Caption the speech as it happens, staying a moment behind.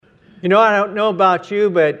You know, I don't know about you,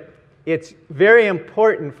 but it's very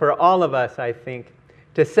important for all of us, I think,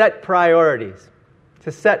 to set priorities.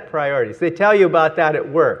 To set priorities. They tell you about that at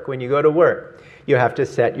work, when you go to work. You have to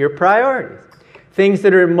set your priorities. Things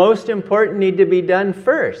that are most important need to be done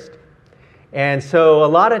first. And so a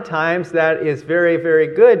lot of times that is very,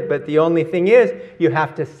 very good, but the only thing is you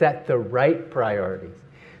have to set the right priorities.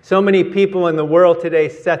 So many people in the world today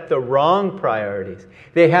set the wrong priorities.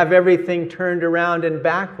 They have everything turned around and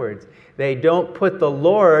backwards. They don't put the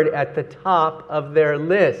Lord at the top of their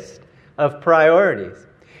list of priorities.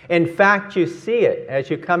 In fact, you see it as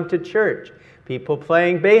you come to church. People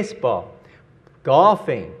playing baseball,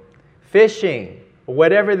 golfing, fishing,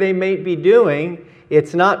 whatever they may be doing,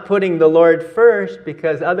 it's not putting the Lord first,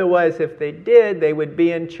 because otherwise if they did, they would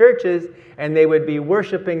be in churches and they would be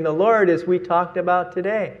worshiping the Lord as we talked about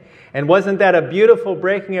today. And wasn't that a beautiful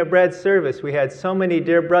breaking of bread service? We had so many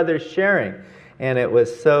dear brothers sharing, and it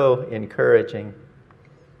was so encouraging.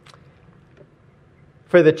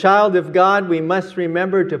 For the child of God, we must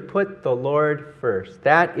remember to put the Lord first.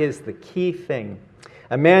 That is the key thing.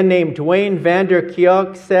 A man named Dwayne Vander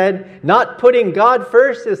Kioch said, "Not putting God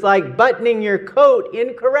first is like buttoning your coat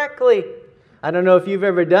incorrectly." I don't know if you've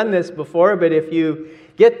ever done this before, but if you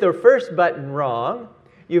get the first button wrong,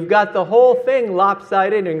 you've got the whole thing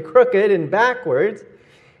lopsided and crooked and backwards.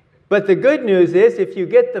 But the good news is, if you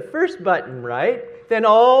get the first button right, then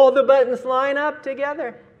all the buttons line up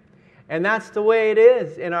together. And that's the way it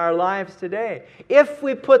is in our lives today. If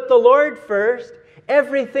we put the Lord first,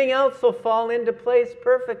 everything else will fall into place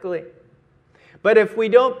perfectly. But if we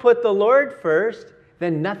don't put the Lord first,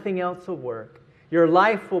 then nothing else will work. Your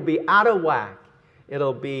life will be out of whack.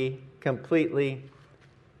 It'll be completely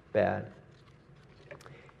bad.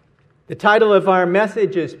 The title of our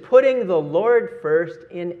message is Putting the Lord First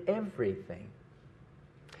in Everything.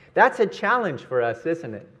 That's a challenge for us,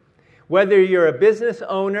 isn't it? Whether you're a business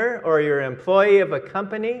owner or you're an employee of a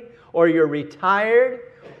company or you're retired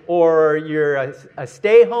or you're a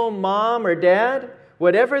stay-home mom or dad,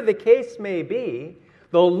 whatever the case may be,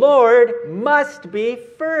 the Lord must be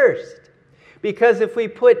first. Because if we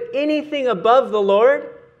put anything above the Lord,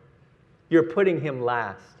 you're putting Him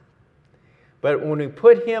last. But when we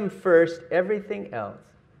put Him first, everything else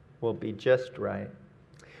will be just right.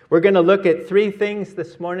 We're going to look at 3 things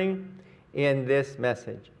this morning in this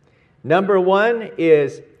message. Number 1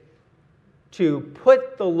 is to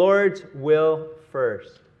put the Lord's will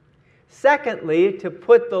first. Secondly, to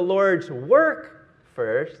put the Lord's work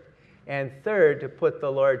first. And third, to put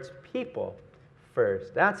the Lord's people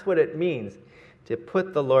first. That's what it means, to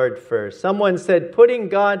put the Lord first. Someone said, putting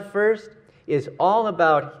God first is all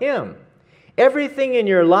about Him. Everything in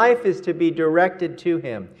your life is to be directed to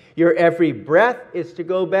Him. Your every breath is to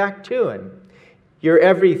go back to Him. Your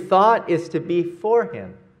every thought is to be for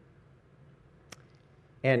Him.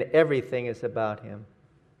 And everything is about Him.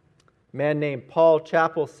 A man named Paul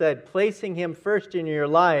Chappell said, placing Him first in your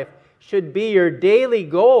life should be your daily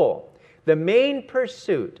goal, the main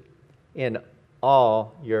pursuit in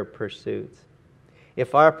all your pursuits.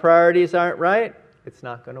 If our priorities aren't right, it's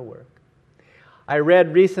not going to work. I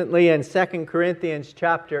read recently in 2 Corinthians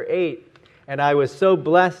chapter 8, and I was so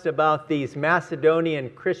blessed about these Macedonian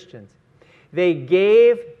Christians. They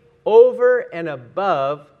gave over and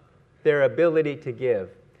above their ability to give.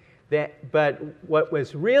 But what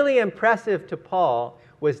was really impressive to Paul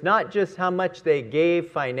was not just how much they gave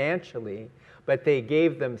financially, but they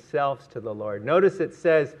gave themselves to the Lord. Notice it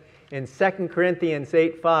says in 2 Corinthians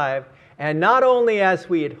 8:5, and not only as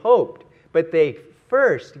we had hoped, but they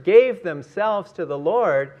first gave themselves to the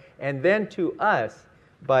Lord and then to us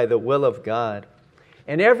by the will of God.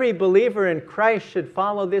 And every believer in Christ should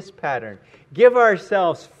follow this pattern. Give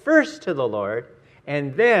ourselves first to the Lord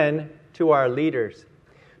and then to our leaders,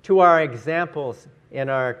 to our examples in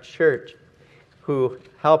our church who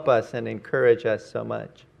help us and encourage us so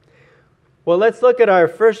much. Well, let's look at our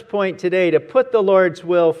first point today, to put the Lord's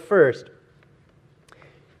will first.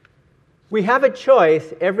 We have a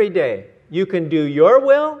choice every day. You can do your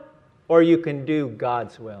will or you can do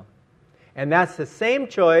God's will. And that's the same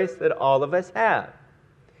choice that all of us have.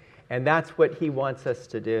 And that's what He wants us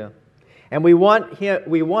to do. And we want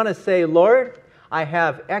to say, Lord, I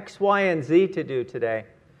have X, Y, and Z to do today.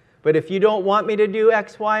 But if you don't want me to do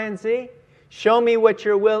X, Y, and Z, show me what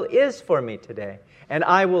your will is for me today, and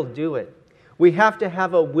I will do it. We have to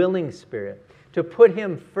have a willing spirit to put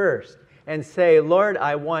Him first and say, Lord,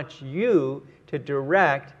 I want you to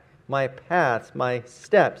direct my paths, my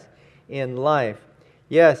steps in life.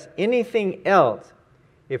 Yes, anything else,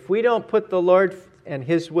 if we don't put the Lord and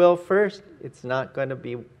His will first, it's not going to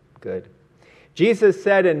be good. Jesus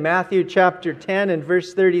said in Matthew chapter 10 and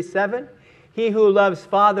verse 37, "He who loves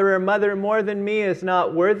father or mother more than me is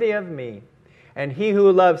not worthy of me, and he who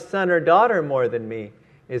loves son or daughter more than me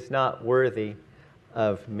is not worthy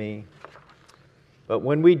of me." But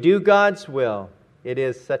when we do God's will, it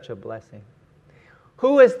is such a blessing.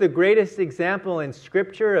 Who is the greatest example in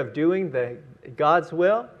Scripture of doing God's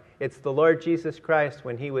will? It's the Lord Jesus Christ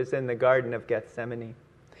when he was in the Garden of Gethsemane.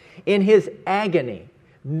 In his agony,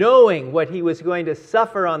 knowing what he was going to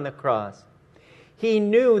suffer on the cross, he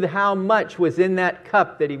knew how much was in that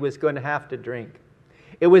cup that he was going to have to drink.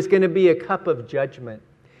 It was going to be a cup of judgment.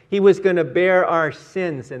 He was going to bear our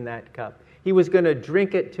sins in that cup. He was going to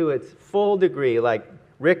drink it to its full degree, like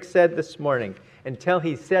Rick said this morning, until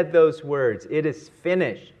he said those words, "It is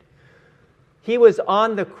finished." He was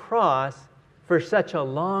on the cross for such a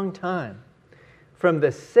long time, from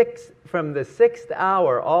the sixth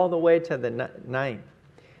hour all the way to the ninth.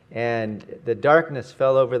 And the darkness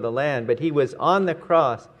fell over the land, but he was on the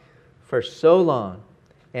cross for so long,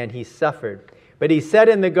 and he suffered. But he said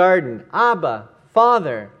in the garden, "Abba,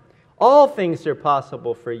 Father, all things are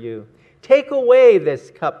possible for you. Take away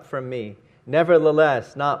this cup from me.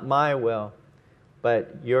 Nevertheless, not my will,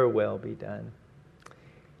 but your will be done."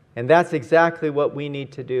 And that's exactly what we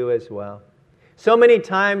need to do as well. So many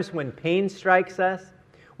times when pain strikes us,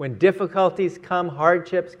 when difficulties come,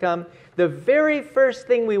 hardships come, the very first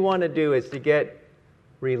thing we want to do is to get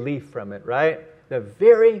relief from it, right? The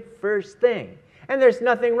very first thing. And there's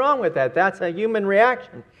nothing wrong with that. That's a human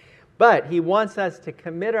reaction. But he wants us to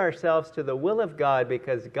commit ourselves to the will of God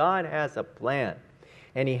because God has a plan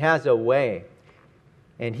and he has a way.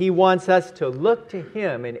 And he wants us to look to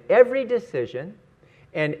him in every decision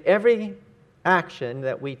and every action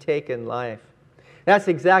that we take in life. That's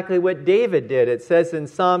exactly what David did. It says in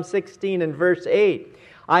Psalm 16 and verse 8,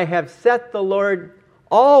 "I have set the Lord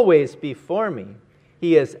always before me.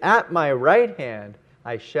 He is at my right hand.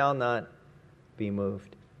 I shall not be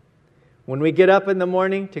moved." When we get up in the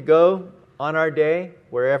morning to go on our day,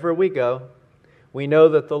 wherever we go, we know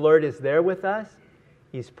that the Lord is there with us.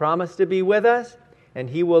 He's promised to be with us,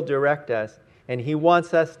 and he will direct us. And he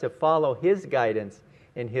wants us to follow his guidance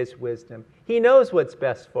and his wisdom. He knows what's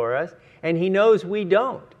best for us, and he knows we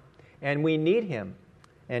don't. And we need him,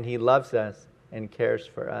 and he loves us and cares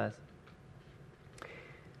for us.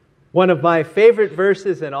 One of my favorite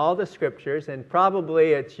verses in all the Scriptures, and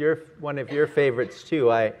probably it's one of your favorites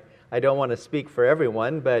too. I don't want to speak for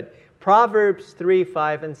everyone, but Proverbs 3,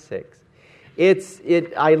 5, and 6.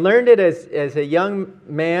 I learned it as a young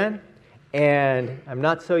man, and I'm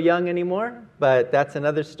not so young anymore, but that's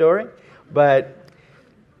another story. But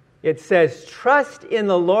it says, "Trust in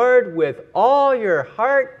the Lord with all your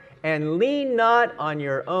heart and lean not on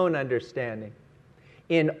your own understanding.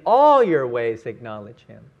 In all your ways acknowledge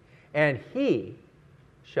him, and he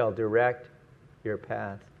shall direct your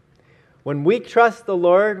path." When we trust the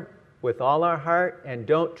Lord with all our heart and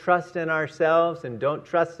don't trust in ourselves and don't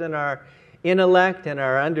trust in our intellect and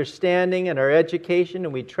our understanding and our education,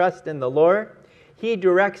 and we trust in the Lord, he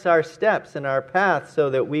directs our steps and our path so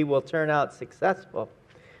that we will turn out successful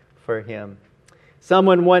for him.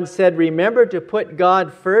 Someone once said, "Remember to put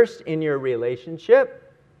God first in your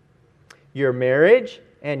relationship, your marriage,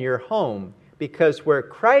 and your home, because where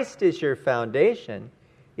Christ is your foundation,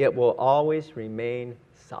 it will always remain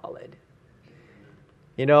solid."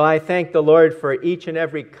 You know, I thank the Lord for each and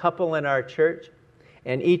every couple in our church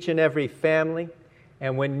and each and every family.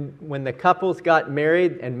 And when the couples got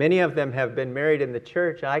married, and many of them have been married in the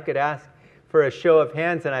church, I could ask for a show of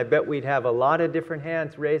hands, and I bet we'd have a lot of different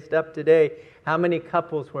hands raised up today. How many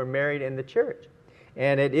couples were married in the church?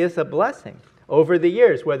 And it is a blessing over the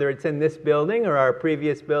years, whether it's in this building or our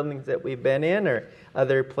previous buildings that we've been in or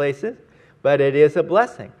other places. But it is a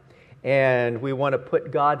blessing. And we want to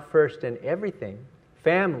put God first in everything.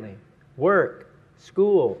 Family, work,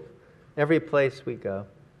 school, every place we go.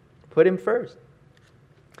 Put him first.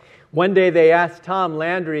 One day they asked Tom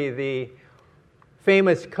Landry, the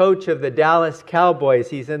famous coach of the Dallas Cowboys,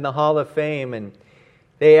 he's in the Hall of Fame, and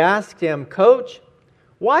they asked him, "Coach,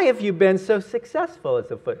 why have you been so successful as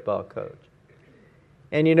a football coach?"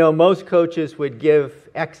 And you know, most coaches would give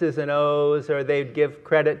X's and O's, or they'd give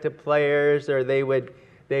credit to players, or they would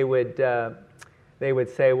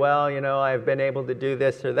say, "Well, you know, I've been able to do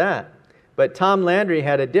this or that." But Tom Landry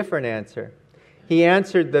had a different answer. He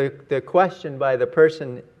answered the question by the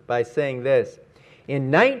person by saying this: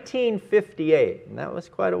 "In 1958, and that was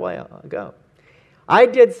quite a while ago, I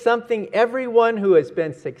did something everyone who has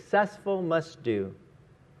been successful must do.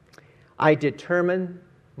 I determined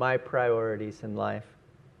my priorities in life: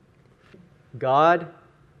 God,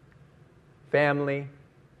 family,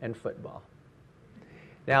 and football."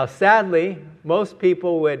 Now, sadly, most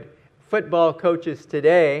football coaches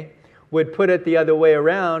today would put it the other way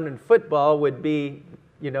around, and football would be,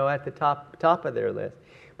 at the top of their list.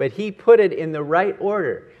 But he put it in the right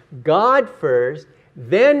order. God first,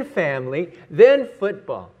 then family, then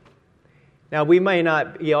football. Now, we may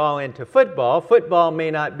not be all into football. Football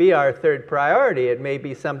may not be our third priority. It may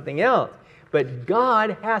be something else. But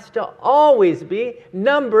God has to always be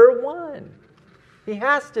number one. He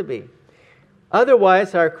has to be.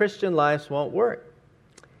 Otherwise, our Christian lives won't work.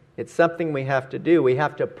 It's something we have to do. We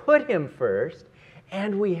have to put Him first,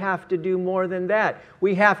 and we have to do more than that.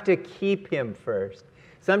 We have to keep Him first.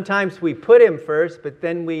 Sometimes we put Him first, but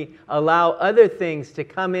then we allow other things to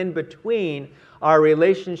come in between our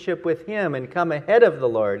relationship with Him and come ahead of the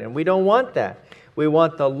Lord. And we don't want that. We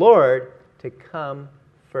want the Lord to come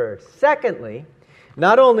first. Secondly,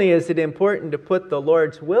 not only is it important to put the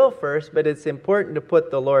Lord's will first, but it's important to put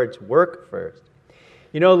the Lord's work first.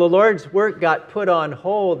 The Lord's work got put on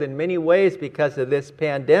hold in many ways because of this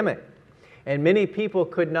pandemic. And many people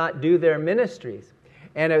could not do their ministries.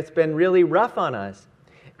 And it's been really rough on us.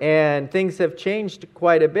 And things have changed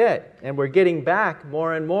quite a bit. And we're getting back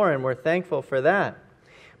more and more, and we're thankful for that.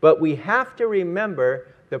 But we have to remember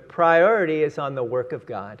the priority is on the work of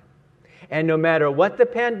God. And no matter what the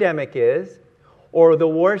pandemic is, or the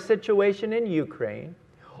war situation in Ukraine,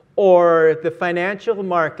 or the financial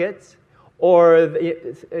markets, or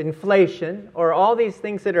the inflation, or all these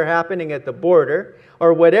things that are happening at the border,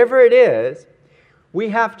 or whatever it is, we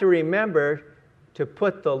have to remember to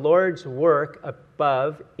put the Lord's work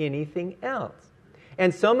above anything else.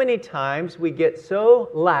 And so many times we get so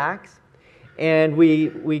lax and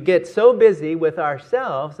we get so busy with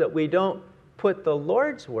ourselves that we don't put the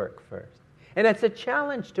Lord's work first. And it's a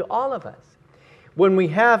challenge to all of us. When we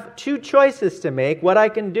have two choices to make, what I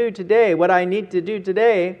can do today, what I need to do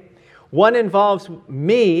today, one involves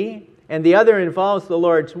me and the other involves the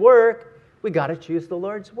Lord's work, we got to choose the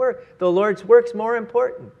Lord's work. The Lord's work's more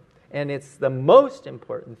important. And it's the most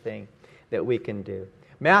important thing that we can do.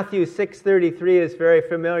 Matthew 6:33 is very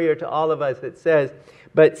familiar to all of us. It says,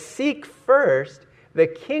 "But seek first the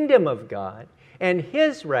kingdom of God and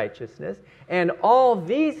His righteousness, and all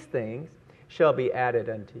these things shall be added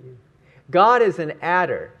unto you." God is an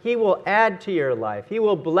adder. He will add to your life. He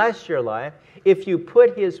will bless your life if you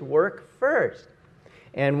put His work first.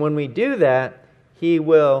 And when we do that, He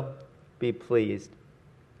will be pleased.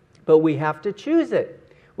 But we have to choose it.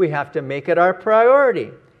 We have to make it our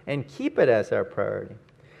priority and keep it as our priority.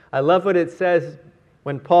 I love what it says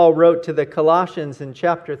when Paul wrote to the Colossians in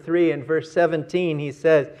chapter 3 and verse 17. He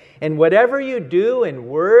says, "And whatever you do in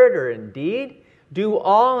word or in deed, do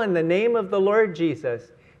all in the name of the Lord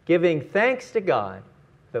Jesus, giving thanks to God,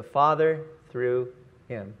 the Father, through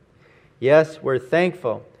Him." Yes, we're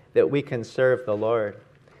thankful that we can serve the Lord,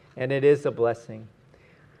 and it is a blessing.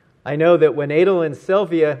 I know that when Adel and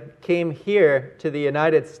Sylvia came here to the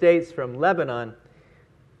United States from Lebanon,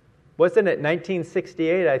 wasn't it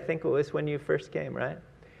 1968? I think it was when you first came, right?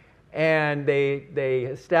 And they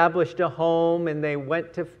established a home, and they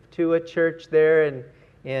went to a church there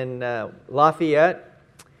in Lafayette,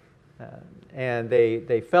 and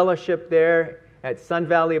they fellowshiped there at Sun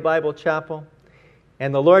Valley Bible Chapel.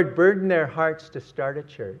 And the Lord burdened their hearts to start a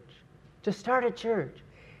church.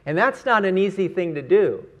 And that's not an easy thing to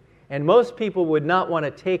do. And most people would not want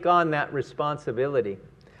to take on that responsibility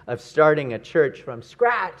of starting a church from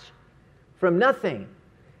scratch, from nothing.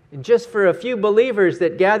 And just for a few believers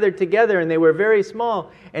that gathered together, and they were very small.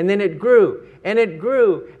 And then it grew, and it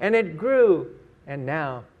grew, and it grew. And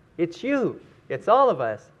now it's you. It's all of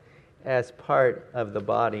us as part of the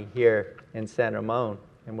body here in San Ramon.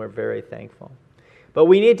 And we're very thankful. But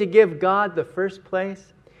we need to give God the first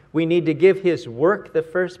place. We need to give His work the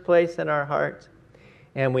first place in our hearts.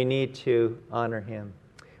 And we need to honor Him.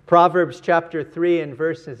 Proverbs chapter 3 and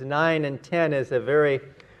verses 9 and 10 is a very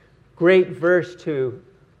great verse to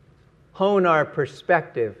hone our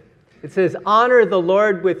perspective. It says, "Honor the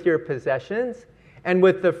Lord with your possessions and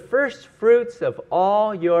with the first fruits of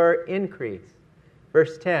all your increase."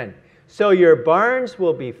 Verse 10, "So your barns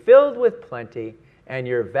will be filled with plenty, and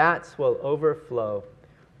your vats will overflow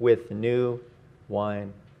with new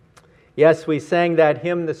wine." Yes, we sang that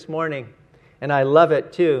hymn this morning. And I love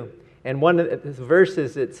it too. And one of the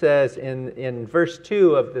verses it says in verse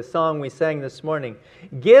 2 of the song we sang this morning,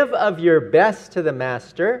 "Give of your best to the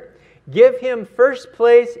Master. Give Him first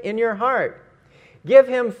place in your heart. Give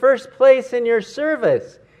Him first place in your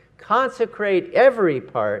service. Consecrate every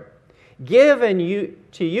part. Give and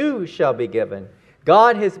to you shall be given.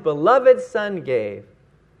 God His beloved Son gave.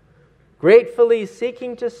 Gratefully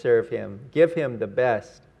seeking to serve Him, give Him the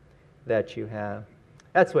best that you have."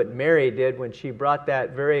 That's what Mary did when she brought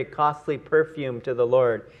that very costly perfume to the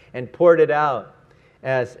Lord and poured it out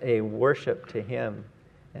as a worship to Him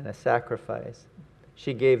and a sacrifice.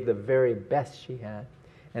 She gave the very best she had.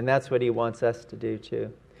 And that's what He wants us to do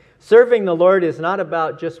too. Serving the Lord is not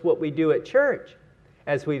about just what we do at church.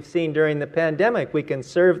 As we've seen during the pandemic, we can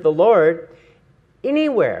serve the Lord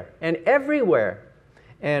anywhere and everywhere.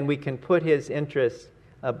 And we can put His interests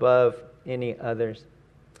above any others.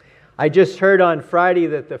 I just heard on Friday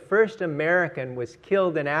that the first American was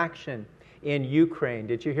killed in action in Ukraine.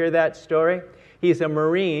 Did you hear that story? He's a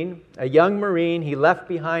Marine, a young Marine. He left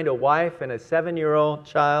behind a wife and a 7-year-old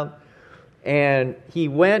child. And he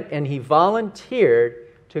went and he volunteered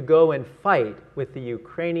to go and fight with the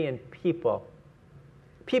Ukrainian people.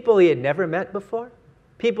 People he had never met before.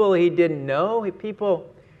 People he didn't know. People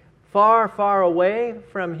far, far away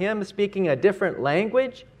from him, speaking a different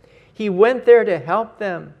language. He went there to help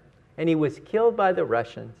them. And he was killed by the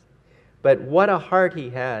Russians. But what a heart he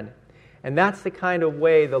had. And that's the kind of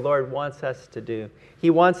way the Lord wants us to do. He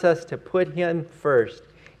wants us to put Him first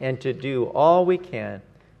and to do all we can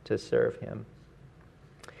to serve Him.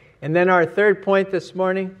 And then our third point this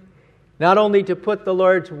morning, not only to put the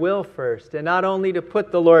Lord's will first, and not only to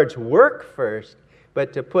put the Lord's work first,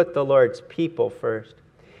 but to put the Lord's people first.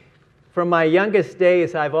 From my youngest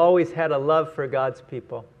days, I've always had a love for God's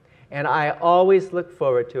people. And I always look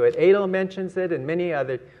forward to it. Adel mentions it and many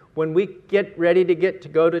others. When we get ready to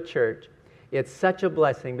go to church, it's such a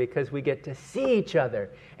blessing because we get to see each other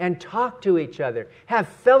and talk to each other, have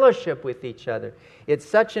fellowship with each other. It's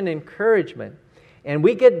such an encouragement. And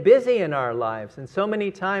we get busy in our lives. And so many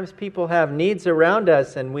times people have needs around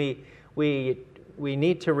us, and we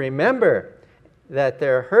need to remember that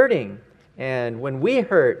they're hurting. And when we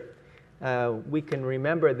hurt, we can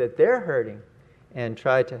remember that they're hurting and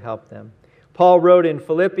try to help them. Paul wrote in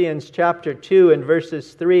Philippians chapter 2 and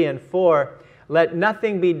verses 3 and 4, "Let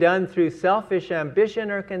nothing be done through selfish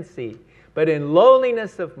ambition or conceit, but in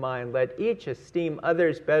lowliness of mind let each esteem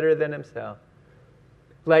others better than himself.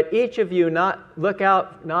 Let each of you not look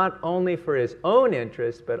out not only for his own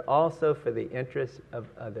interest, but also for the interests of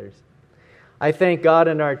others." I thank God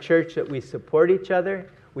in our church that we support each other.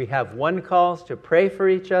 We have one calls to pray for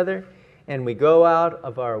each other, and we go out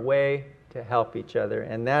of our way to help each other.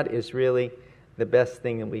 And that is really the best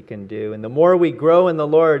thing that we can do. And the more we grow in the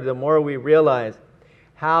Lord, the more we realize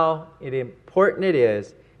how important it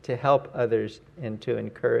is to help others and to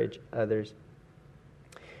encourage others.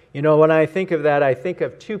 You know, when I think of that, I think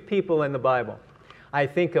of two people in the Bible. I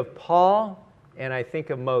think of Paul and I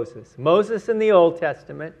think of Moses. Moses in the Old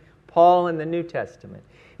Testament, Paul in the New Testament.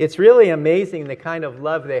 It's really amazing the kind of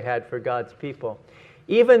love they had for God's people.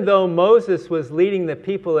 Even though Moses was leading the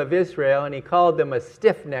people of Israel and he called them a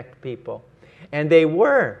stiff-necked people, and they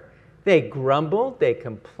grumbled, they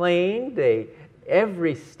complained,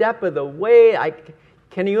 every step of the way.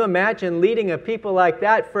 Can you imagine leading a people like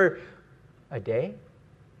that for a day?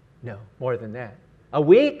 No, more than that. A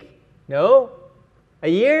week? No. A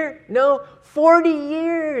year? No. 40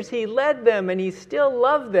 years he led them, and he still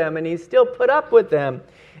loved them, and he still put up with them.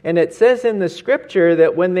 And it says in the Scripture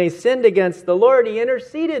that when they sinned against the Lord, He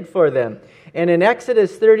interceded for them. And in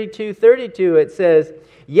Exodus 32:32 it says,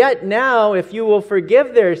 "Yet now, if you will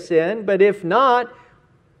forgive their sin, but if not,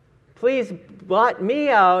 please blot me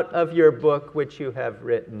out of your book which you have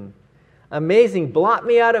written." Amazing. Blot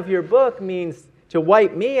me out of your book means to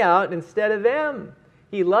wipe me out instead of them.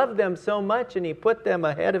 He loved them so much, and He put them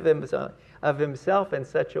ahead of Himself in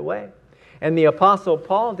such a way. And the Apostle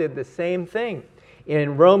Paul did the same thing.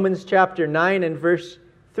 In Romans chapter 9 and verse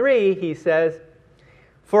 3, he says,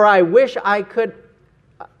 For I wish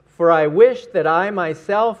that I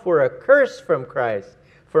myself were accursed from Christ,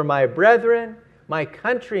 for my brethren, my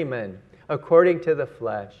countrymen, according to the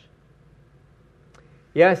flesh."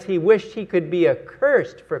 Yes, he wished he could be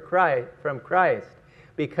accursed from Christ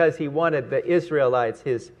because he wanted the Israelites,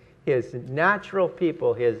 his natural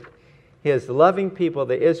people, his loving people,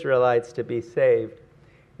 the Israelites, to be saved.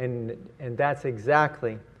 And that's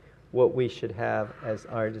exactly what we should have as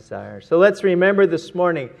our desire. So let's remember this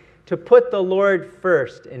morning to put the Lord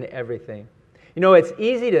first in everything. You know, it's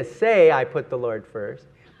easy to say I put the Lord first,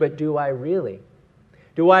 but do I really?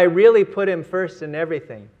 Do I really put Him first in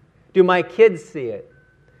everything? Do my kids see it?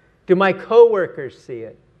 Do my coworkers see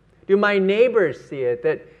it? Do my neighbors see it?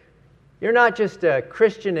 That you're not just a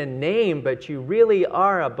Christian in name, but you really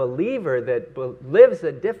are a believer that lives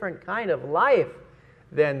a different kind of life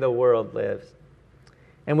than the world lives.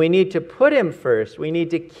 And we need to put Him first. We need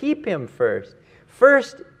to keep Him first.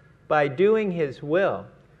 First, by doing His will,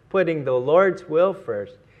 putting the Lord's will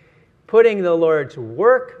first, putting the Lord's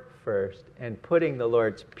work first and putting the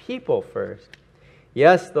Lord's people first.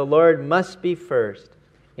 Yes, the Lord must be first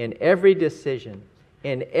in every decision,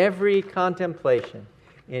 in every contemplation,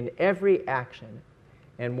 in every action.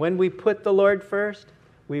 And when we put the Lord first,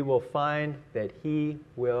 we will find that He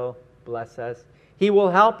will bless us. He will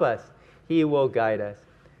help us. He will guide us.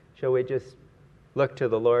 Shall we just look to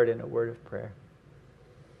the Lord in a word of prayer?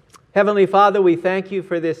 Heavenly Father, we thank You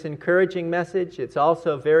for this encouraging message. It's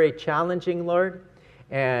also very challenging, Lord.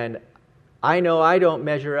 And I know I don't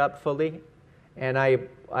measure up fully. And I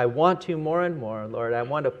want to more and more, Lord. I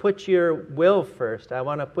want to put Your will first. I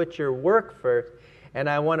want to put Your work first. And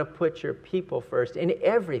I want to put Your people first in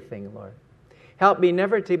everything, Lord. Help me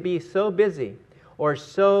never to be so busy or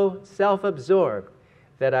so self-absorbed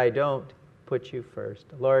that I don't put You first.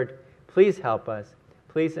 Lord, please help us.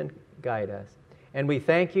 Please guide us. And we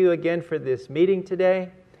thank You again for this meeting today.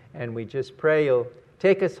 And we just pray You'll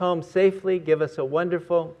take us home safely, give us a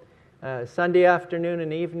wonderful Sunday afternoon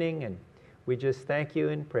and evening. And we just thank You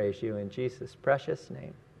and praise You in Jesus' precious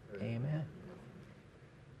name. Amen.